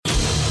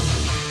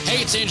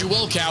Hey, it's Andrew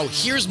Wilkow.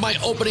 Here's my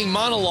opening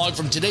monologue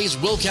from today's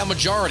Wilkow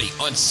Majority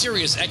on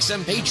Sirius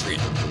XM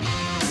Patriot.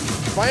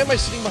 Why am I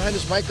sitting behind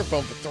this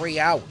microphone for 3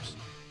 hours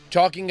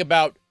talking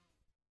about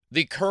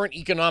the current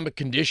economic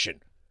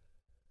condition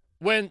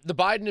when the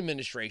Biden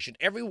administration,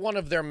 every one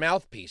of their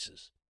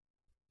mouthpieces,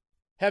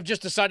 have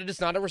just decided it's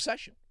not a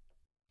recession?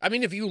 I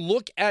mean, if you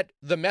look at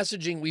the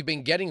messaging we've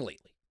been getting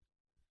lately,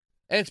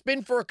 and it's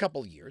been for a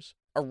couple years,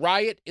 a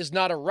riot is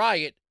not a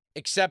riot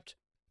except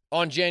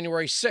on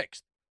January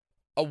 6th.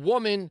 A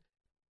woman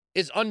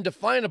is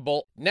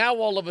undefinable. Now,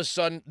 all of a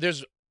sudden,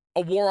 there's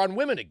a war on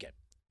women again.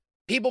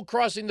 People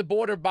crossing the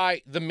border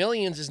by the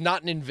millions is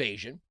not an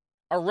invasion.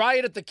 A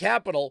riot at the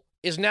Capitol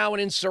is now an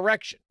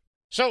insurrection.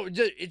 So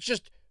it's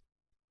just,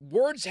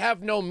 words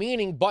have no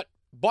meaning but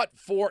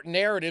for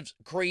narratives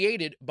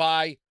created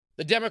by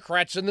the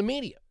Democrats and the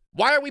media.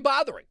 Why are we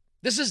bothering?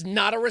 This is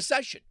not a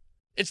recession.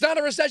 It's not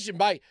a recession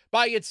by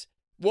its,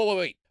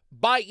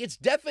 by its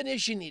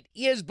definition it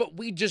is, but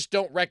we just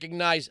don't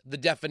recognize the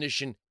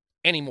definition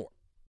anymore.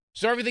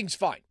 So everything's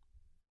fine.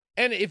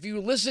 And if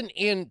you listen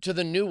in to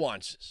the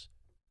nuances,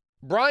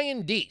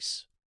 Brian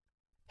Deese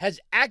has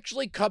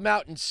actually come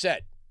out and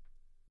said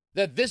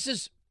that this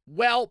is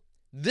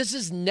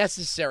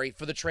necessary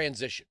for the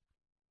transition.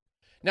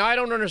 Now, I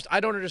don't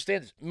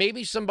understand this.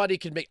 Maybe somebody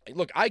can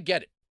look, I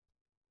get it.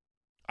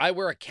 I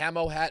wear a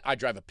camo hat. I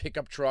drive a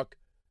pickup truck.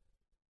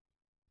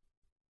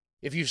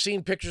 If you've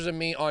seen pictures of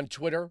me on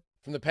Twitter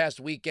from the past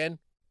weekend,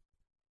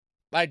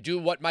 I do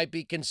what might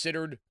be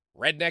considered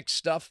redneck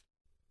stuff.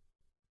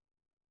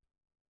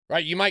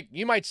 Right? You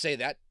might say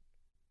that.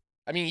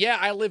 I mean, yeah,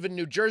 I live in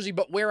New Jersey,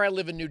 but where I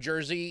live in New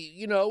Jersey,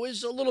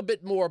 is a little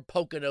bit more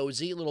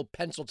Poconosy, a little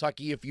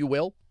Pennsyltucky, if you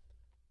will.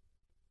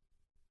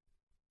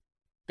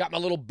 Got my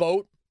little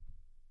boat.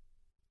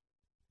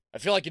 I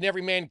feel like an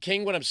everyman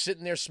king when I'm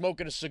sitting there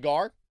smoking a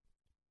cigar.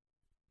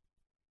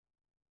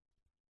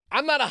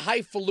 I'm not a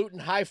highfalutin,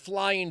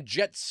 high-flying,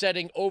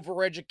 jet-setting,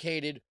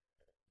 overeducated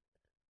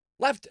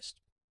leftist.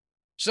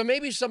 So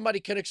maybe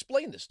somebody can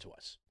explain this to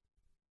us.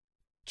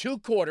 2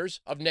 quarters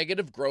of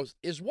negative growth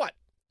is what?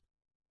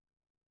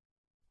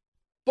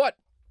 But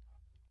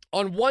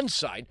on one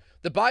side,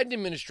 the Biden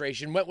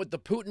administration went with the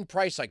Putin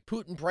price hike,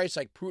 Putin price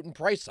hike, Putin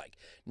price hike.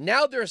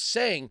 Now they're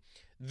saying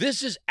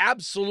this is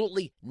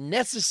absolutely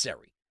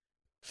necessary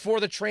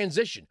for the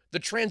transition. The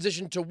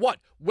transition to what?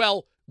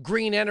 Well,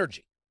 green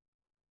energy.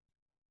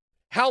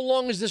 How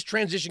long is this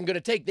transition going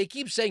to take? They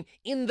keep saying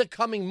in the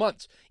coming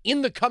months.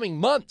 In the coming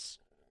months.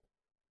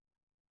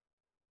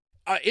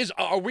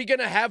 Are we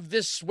going to have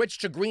this switch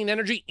to green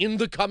energy in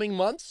the coming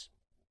months?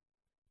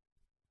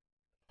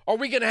 Are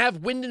we going to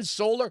have wind and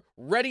solar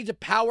ready to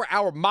power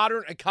our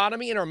modern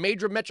economy in our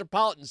major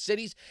metropolitan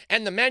cities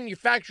and the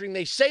manufacturing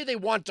they say they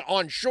want to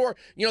onshore?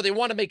 They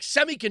want to make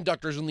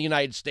semiconductors in the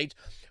United States.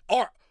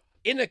 Or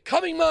in the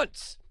coming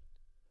months,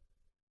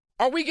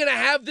 are we going to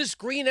have this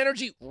green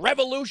energy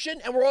revolution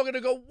and we're all going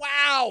to go,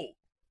 wow,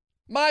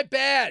 my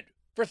bad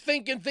for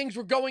thinking things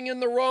were going in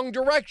the wrong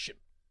direction?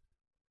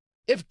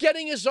 If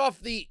getting us off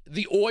the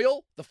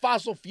oil, the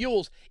fossil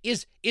fuels,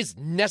 is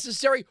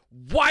necessary,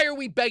 why are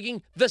we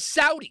begging the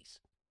Saudis?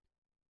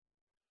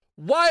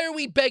 Why are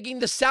we begging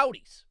the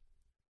Saudis?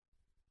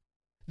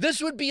 This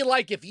would be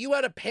like if you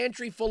had a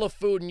pantry full of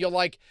food and you're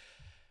like,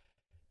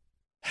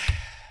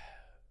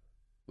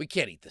 we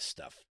can't eat this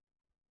stuff.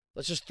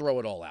 Let's just throw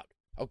it all out.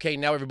 Okay,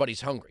 now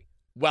everybody's hungry.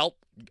 Well,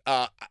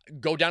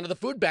 go down to the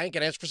food bank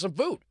and ask for some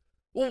food.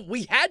 Well,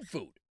 we had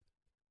food.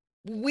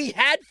 We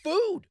had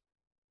food.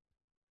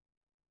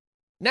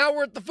 Now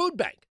we're at the food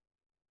bank.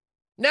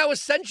 Now,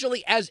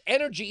 essentially, as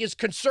energy is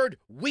concerned,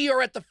 we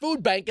are at the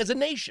food bank as a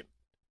nation.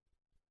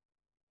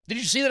 Did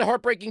you see that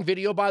heartbreaking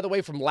video, by the way,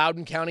 from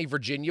Loudoun County,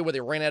 Virginia, where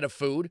they ran out of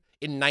food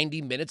in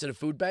 90 minutes at a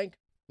food bank?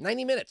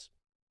 90 minutes.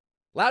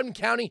 Loudoun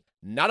County,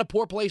 not a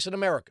poor place in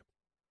America.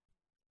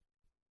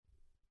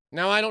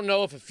 Now, I don't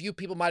know if a few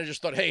people might have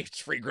just thought, hey, it's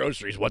free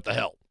groceries, what the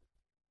hell?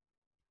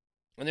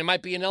 And there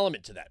might be an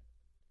element to that.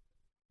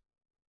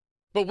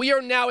 But we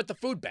are now at the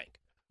food bank.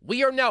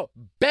 We are now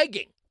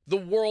begging the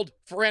world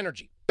for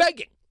energy.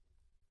 Begging.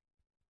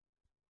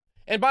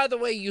 And by the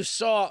way, you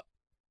saw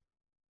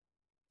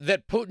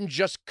that Putin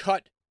just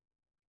cut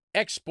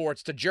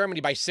exports to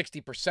Germany by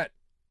 60%. I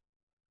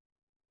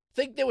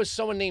think there was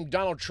someone named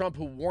Donald Trump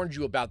who warned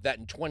you about that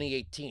in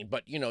 2018,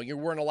 but, you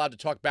weren't allowed to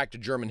talk back to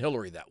German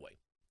Hillary that way.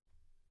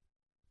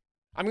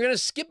 I'm going to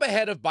skip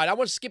ahead of Biden. I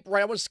want to skip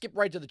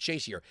right to the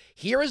chase here.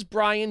 Here is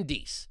Brian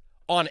Deese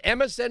on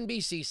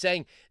MSNBC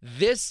saying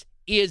this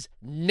is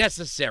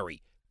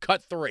necessary.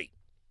 Cut 3.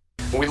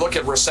 When we look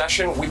at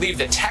recession, we leave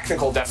the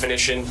technical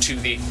definition to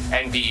the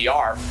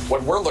NBER.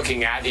 What we're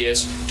looking at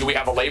is, do we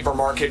have a labor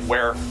market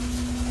where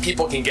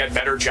people can get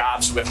better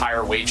jobs with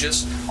higher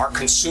wages? Are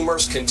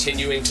consumers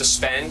continuing to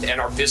spend, and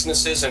are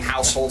businesses and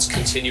households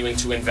continuing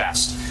to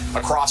invest?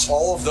 across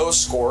all of those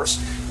scores,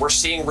 we're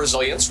seeing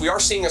resilience. We are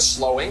seeing a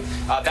slowing.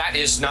 That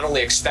is not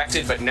only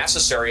expected but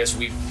necessary as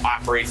we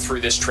operate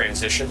through this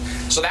transition.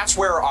 So that's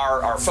where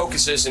our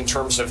focus is in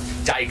terms of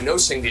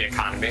diagnosing the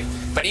economy.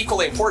 But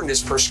equally important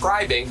is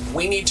prescribing.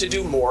 We need to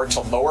do more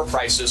to lower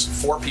prices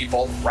for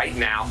people right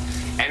now.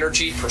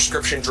 Energy,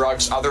 prescription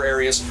drugs, other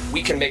areas,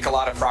 we can make a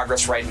lot of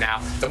progress right now.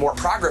 The more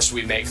progress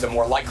we make, the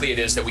more likely it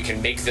is that we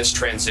can make this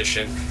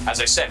transition, as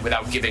I said,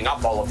 without giving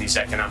up all of these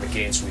economic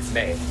gains we've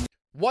made.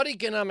 What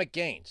economic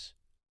gains?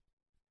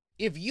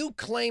 If you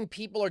claim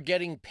people are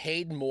getting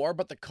paid more,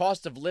 but the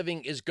cost of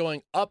living is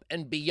going up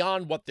and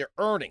beyond what they're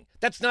earning,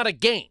 that's not a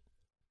gain.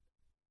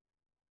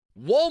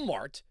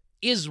 Walmart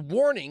is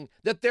warning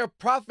that their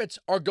profits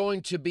are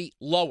going to be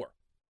lower.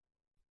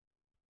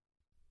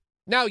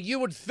 Now, you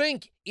would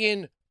think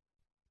in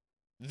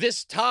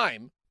this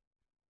time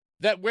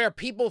that where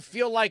people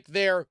feel like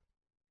their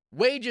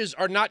wages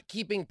are not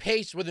keeping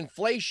pace with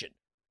inflation,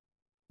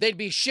 they'd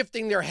be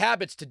shifting their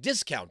habits to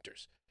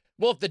discounters.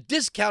 Well, if the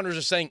discounters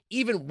are saying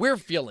even we're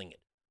feeling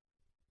it,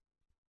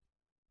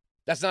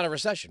 that's not a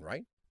recession,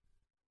 right?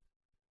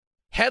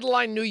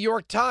 Headline New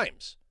York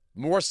Times.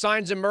 More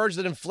signs emerge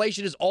that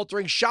inflation is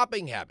altering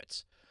shopping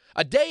habits.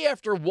 A day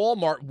after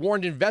Walmart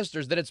warned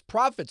investors that its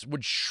profits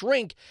would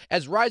shrink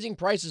as rising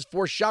prices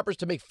forced shoppers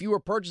to make fewer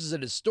purchases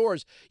at its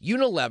stores,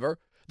 Unilever,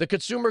 the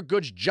consumer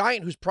goods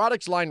giant whose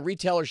products line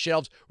retailer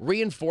shelves,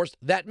 reinforced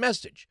that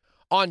message.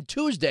 On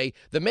Tuesday,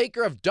 the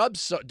maker of Dove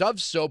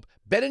soap,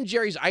 Ben &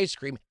 Jerry's ice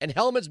cream, and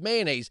Hellmann's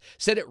mayonnaise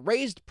said it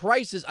raised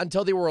prices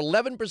until they were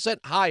 11%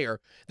 higher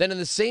than in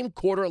the same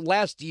quarter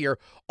last year,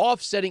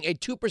 offsetting a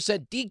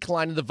 2%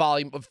 decline in the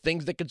volume of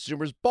things that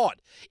consumers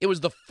bought. It was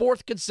the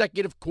fourth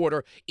consecutive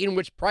quarter in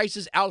which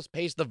prices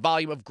outpaced the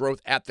volume of growth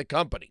at the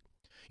company.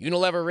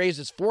 Unilever raised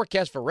its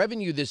forecast for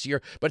revenue this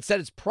year, but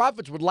said its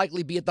profits would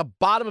likely be at the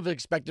bottom of the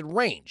expected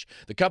range.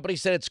 The company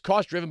said its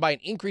cost, driven by an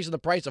increase in the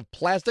price of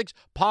plastics,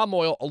 palm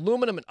oil,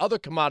 aluminum, and other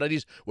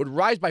commodities, would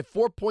rise by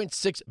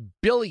 $4.6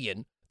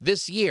 billion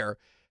this year,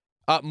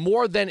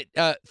 more than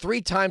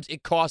 3 times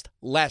it cost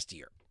last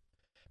year.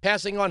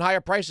 Passing on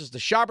higher prices to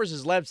shoppers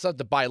has led some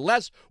to buy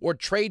less or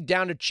trade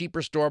down to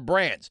cheaper store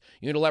brands.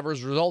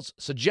 Unilever's results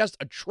suggest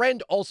a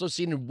trend also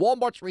seen in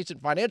Walmart's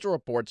recent financial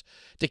reports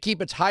to keep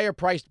its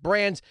higher-priced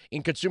brands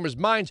in consumers'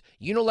 minds.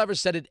 Unilever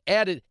said it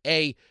added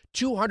a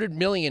 $200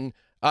 million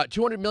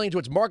to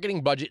its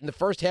marketing budget in the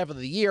first half of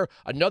the year,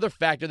 another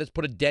factor that's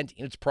put a dent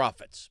in its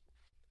profits.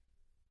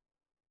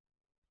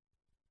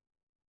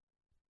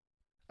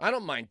 I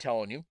don't mind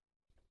telling you,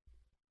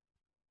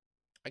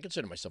 I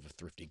consider myself a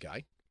thrifty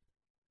guy.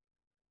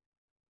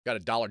 Got a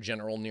Dollar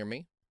General near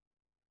me.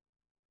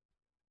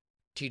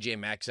 TJ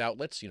Maxx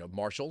outlets,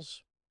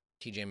 Marshall's,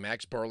 TJ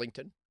Maxx,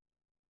 Burlington.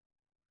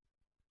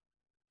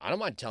 I don't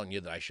mind telling you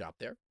that I shop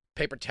there.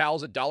 Paper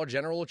towels at Dollar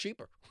General are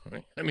cheaper.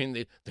 I mean,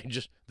 they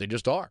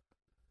just are.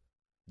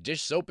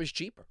 Dish soap is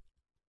cheaper.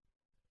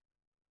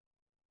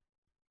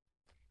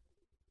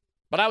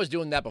 But I was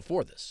doing that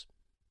before this.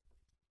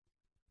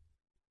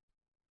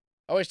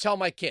 I always tell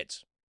my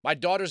kids, my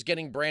daughter's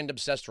getting brand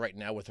obsessed right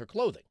now with her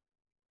clothing.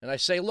 And I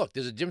say, look,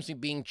 there's a difference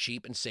between being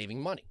cheap and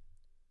saving money.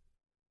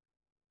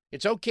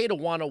 It's okay to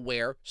want to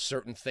wear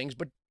certain things,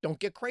 but don't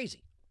get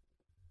crazy.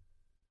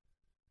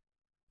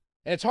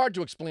 And it's hard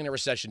to explain a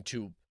recession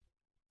to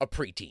a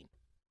preteen.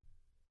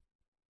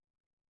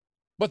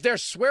 But they're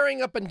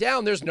swearing up and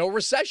down there's no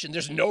recession.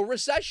 There's no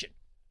recession.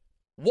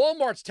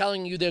 Walmart's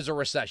telling you there's a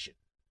recession.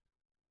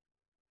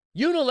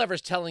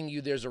 Unilever's telling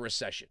you there's a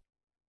recession.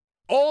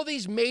 All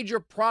these major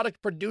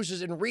product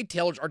producers and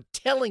retailers are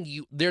telling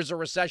you there's a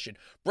recession.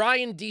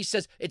 Brian D.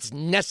 says it's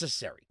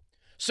necessary.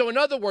 So in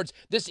other words,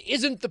 this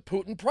isn't the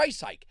Putin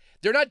price hike.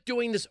 They're not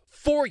doing this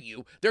for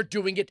you. They're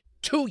doing it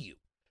to you.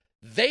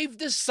 They've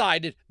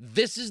decided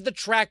this is the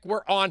track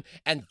we're on,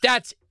 and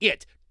that's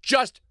it.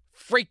 Just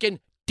freaking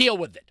deal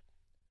with it.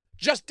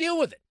 Just deal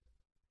with it.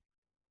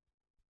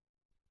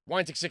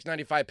 Wine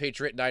 695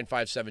 Patriot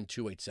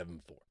 957-2874.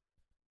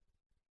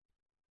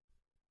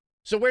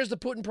 So where's the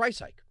Putin price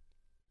hike?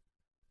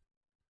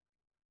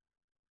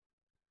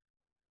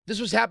 This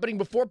was happening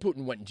before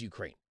Putin went into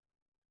Ukraine.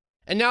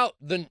 And now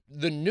the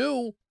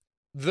new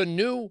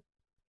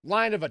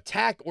line of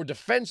attack or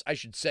defense, I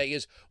should say,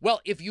 is,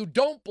 well, if you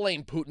don't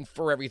blame Putin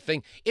for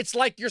everything, it's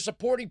like you're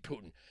supporting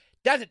Putin.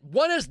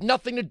 One has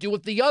nothing to do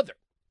with the other.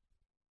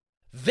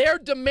 They're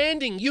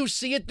demanding you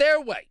see it their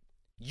way.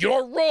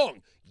 You're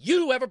wrong.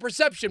 You have a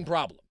perception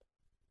problem.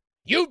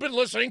 You've been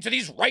listening to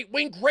these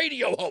right-wing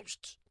radio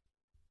hosts.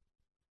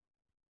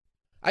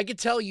 I can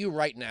tell you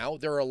right now,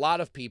 there are a lot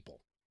of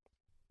people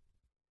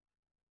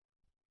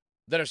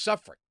that are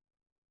suffering,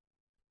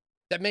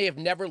 that may have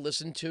never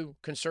listened to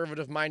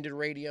conservative-minded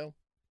radio,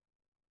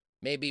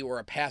 maybe were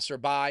a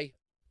passerby,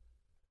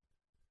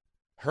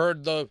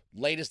 heard the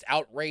latest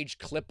outrage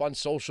clip on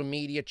social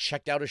media,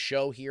 checked out a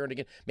show here and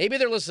again. Maybe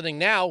they're listening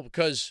now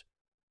because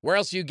where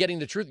else are you getting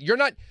the truth? You're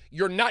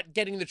not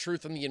getting the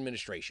truth from the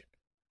administration.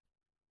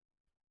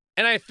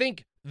 And I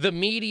think the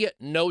media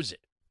knows it.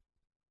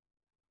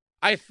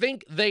 I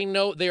think they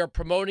know they are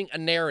promoting a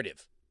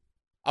narrative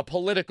a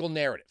political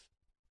narrative.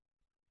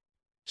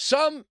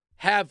 Some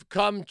have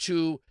come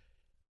to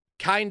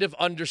kind of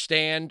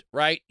understand,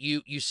 right?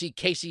 You see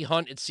Casey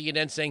Hunt at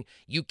CNN saying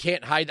you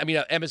can't hide,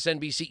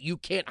 MSNBC, you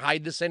can't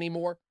hide this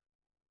anymore.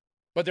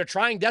 But they're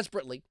trying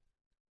desperately.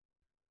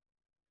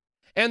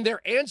 And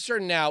their answer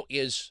now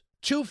is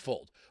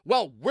twofold.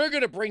 Well, we're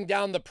going to bring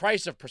down the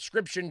price of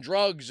prescription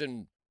drugs,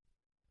 and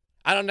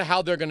I don't know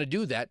how they're going to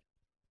do that.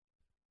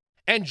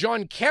 And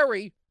John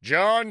Kerry,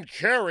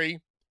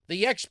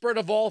 the expert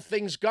of all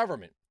things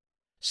government,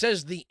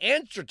 says the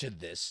answer to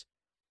this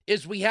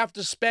is we have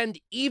to spend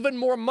even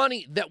more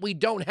money that we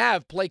don't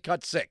have. Play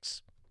cut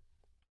 6.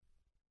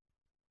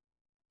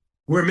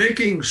 We're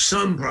making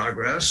some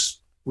progress.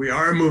 We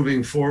are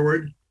moving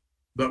forward,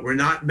 but we're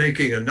not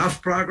making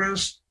enough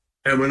progress,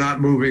 and we're not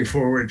moving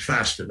forward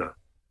fast enough.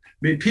 I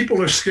mean,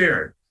 people are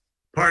scared,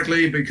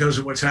 partly because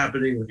of what's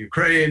happening with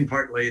Ukraine,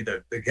 partly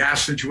the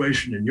gas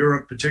situation in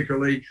Europe,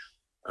 particularly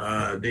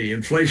the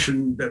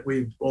inflation that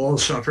we've all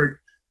suffered.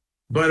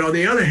 But on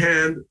the other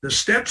hand, the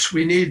steps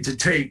we need to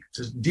take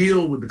to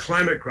deal with the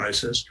climate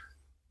crisis,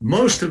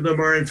 most of them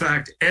are in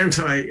fact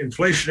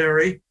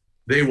anti-inflationary.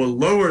 They will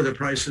lower the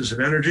prices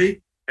of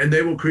energy, and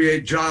they will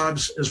create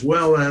jobs as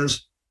well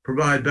as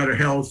provide better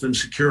health and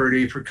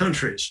security for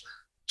countries.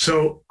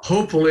 So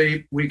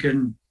hopefully we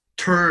can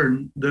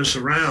turn this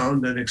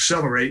around and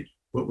accelerate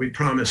what we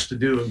promised to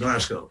do in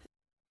Glasgow.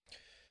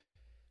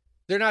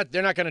 They're not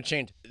going to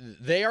change.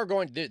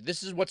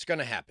 This is what's going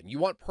to happen. You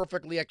want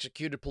perfectly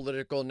executed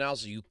political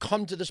analysis. You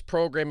come to this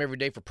program every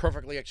day for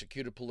perfectly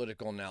executed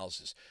political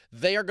analysis.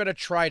 They are going to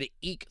try to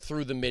eke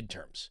through the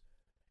midterms.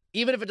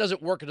 Even if it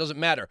doesn't work, it doesn't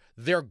matter.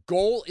 Their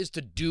goal is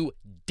to do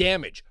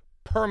damage,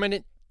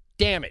 permanent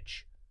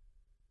damage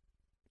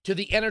to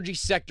the energy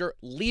sector,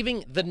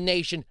 leaving the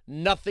nation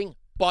nothing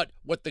but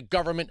what the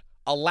government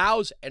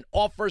allows and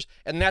offers,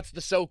 and that's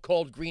the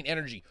so-called green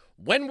energy.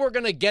 When we're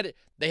going to get it,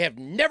 they have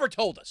never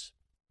told us.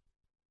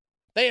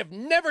 They have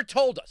never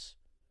told us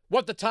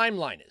what the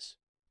timeline is.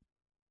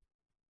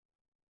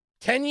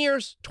 10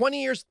 years,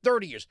 20 years,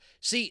 30 years.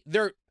 See,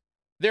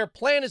 their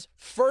plan is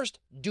first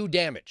do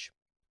damage.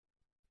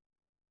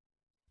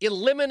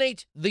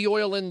 Eliminate the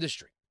oil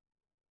industry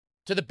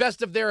to the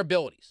best of their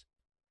abilities.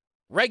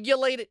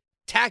 Regulate it,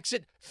 tax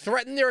it,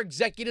 threaten their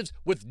executives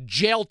with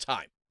jail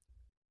time.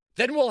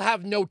 Then we'll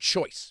have no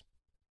choice.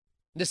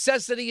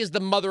 Necessity is the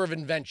mother of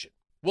invention.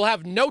 We'll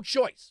have no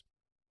choice.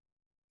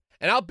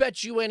 And I'll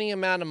bet you any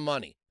amount of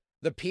money,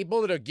 the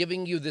people that are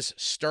giving you this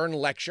stern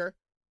lecture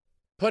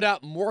put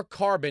out more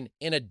carbon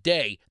in a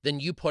day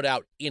than you put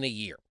out in a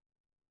year.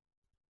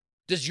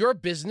 Does your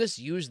business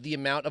use the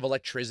amount of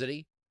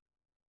electricity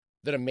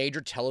that a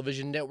major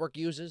television network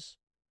uses?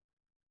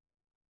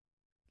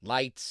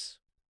 Lights,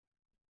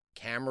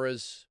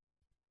 cameras,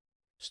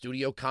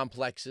 studio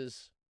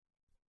complexes,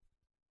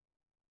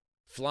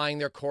 flying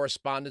their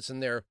correspondents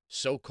and their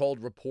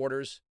so-called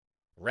reporters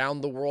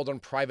around the world on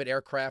private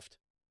aircraft,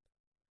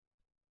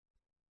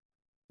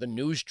 the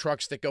news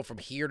trucks that go from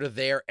here to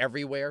there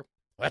everywhere.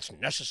 Well, that's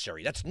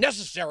necessary. That's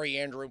necessary,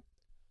 Andrew.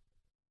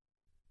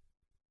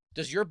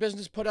 Does your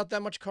business put out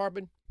that much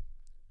carbon?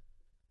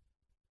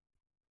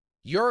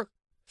 Your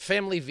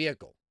family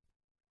vehicle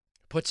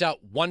puts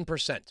out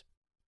 1%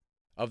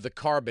 of the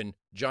carbon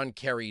John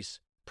Kerry's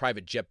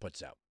private jet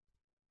puts out.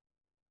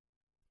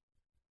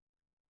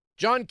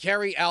 John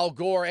Kerry, Al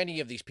Gore, any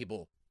of these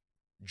people,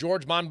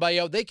 George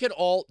Monbiot, they could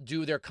all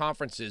do their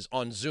conferences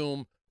on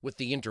Zoom with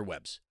the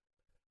interwebs.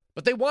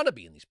 But they want to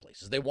be in these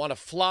places. They want to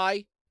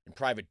fly in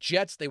private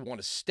jets. They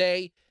want to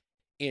stay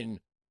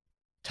in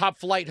top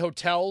flight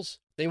hotels.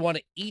 They want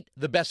to eat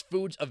the best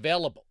foods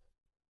available.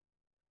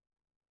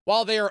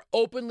 While they are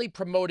openly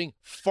promoting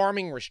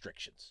farming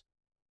restrictions.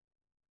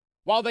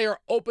 While they are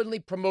openly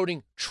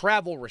promoting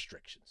travel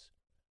restrictions.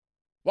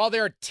 While they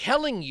are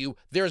telling you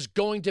there's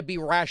going to be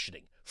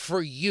rationing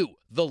for you,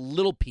 the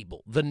little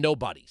people, the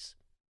nobodies.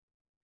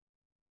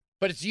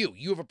 But it's you.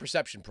 You have a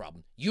perception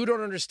problem. You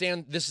don't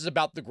understand this is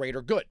about the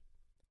greater good.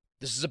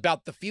 This is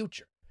about the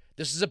future.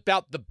 This is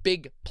about the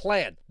big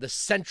plan, the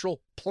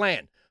central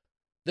plan,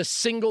 the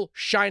single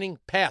shining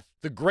path,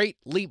 the great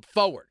leap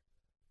forward.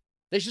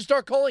 They should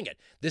start calling it.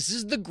 This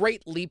is the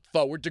great leap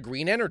forward to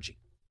green energy.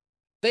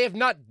 They have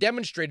not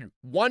demonstrated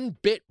one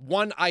bit,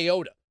 one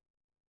iota,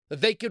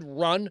 that they could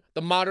run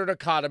the modern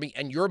economy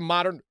and your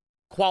modern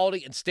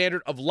quality and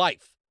standard of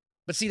life.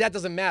 But see, that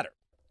doesn't matter.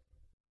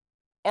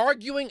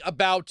 Arguing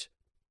about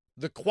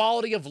the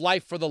quality of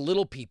life for the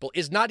little people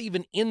is not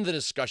even in the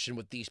discussion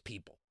with these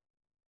people.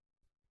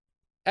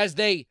 As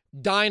they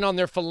dine on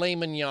their filet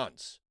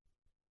mignons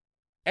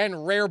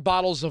and rare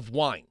bottles of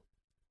wine,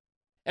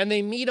 and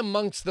they meet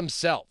amongst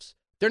themselves,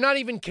 they're not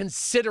even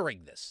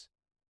considering this.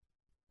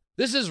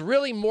 This is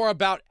really more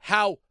about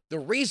how the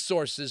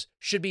resources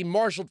should be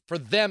marshaled for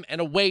them and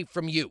away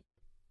from you.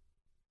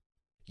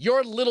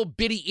 Your little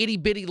bitty, itty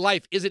bitty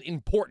life isn't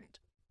important.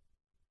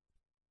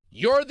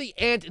 You're the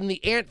ant in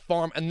the ant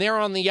farm, and they're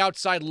on the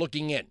outside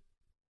looking in.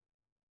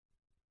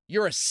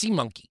 You're a sea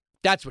monkey.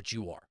 That's what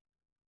you are.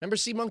 Remember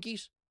sea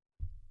monkeys?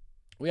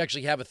 We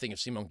actually have a thing of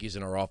sea monkeys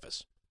in our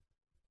office.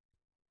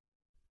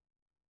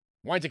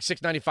 Weinzig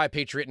 695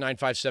 Patriot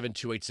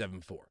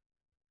 957-2874.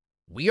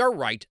 We are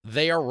right.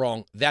 They are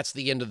wrong. That's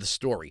the end of the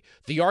story.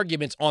 The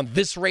arguments on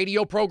this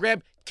radio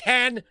program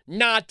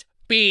cannot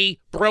be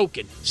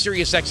broken.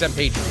 Sirius XM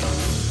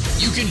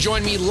Patriot. You can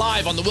join me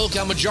live on the Will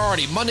Count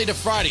Majority, Monday to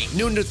Friday,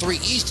 noon to 3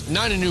 East,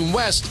 9 to noon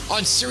West,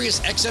 on Sirius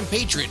XM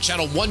Patriot,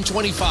 channel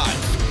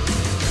 125.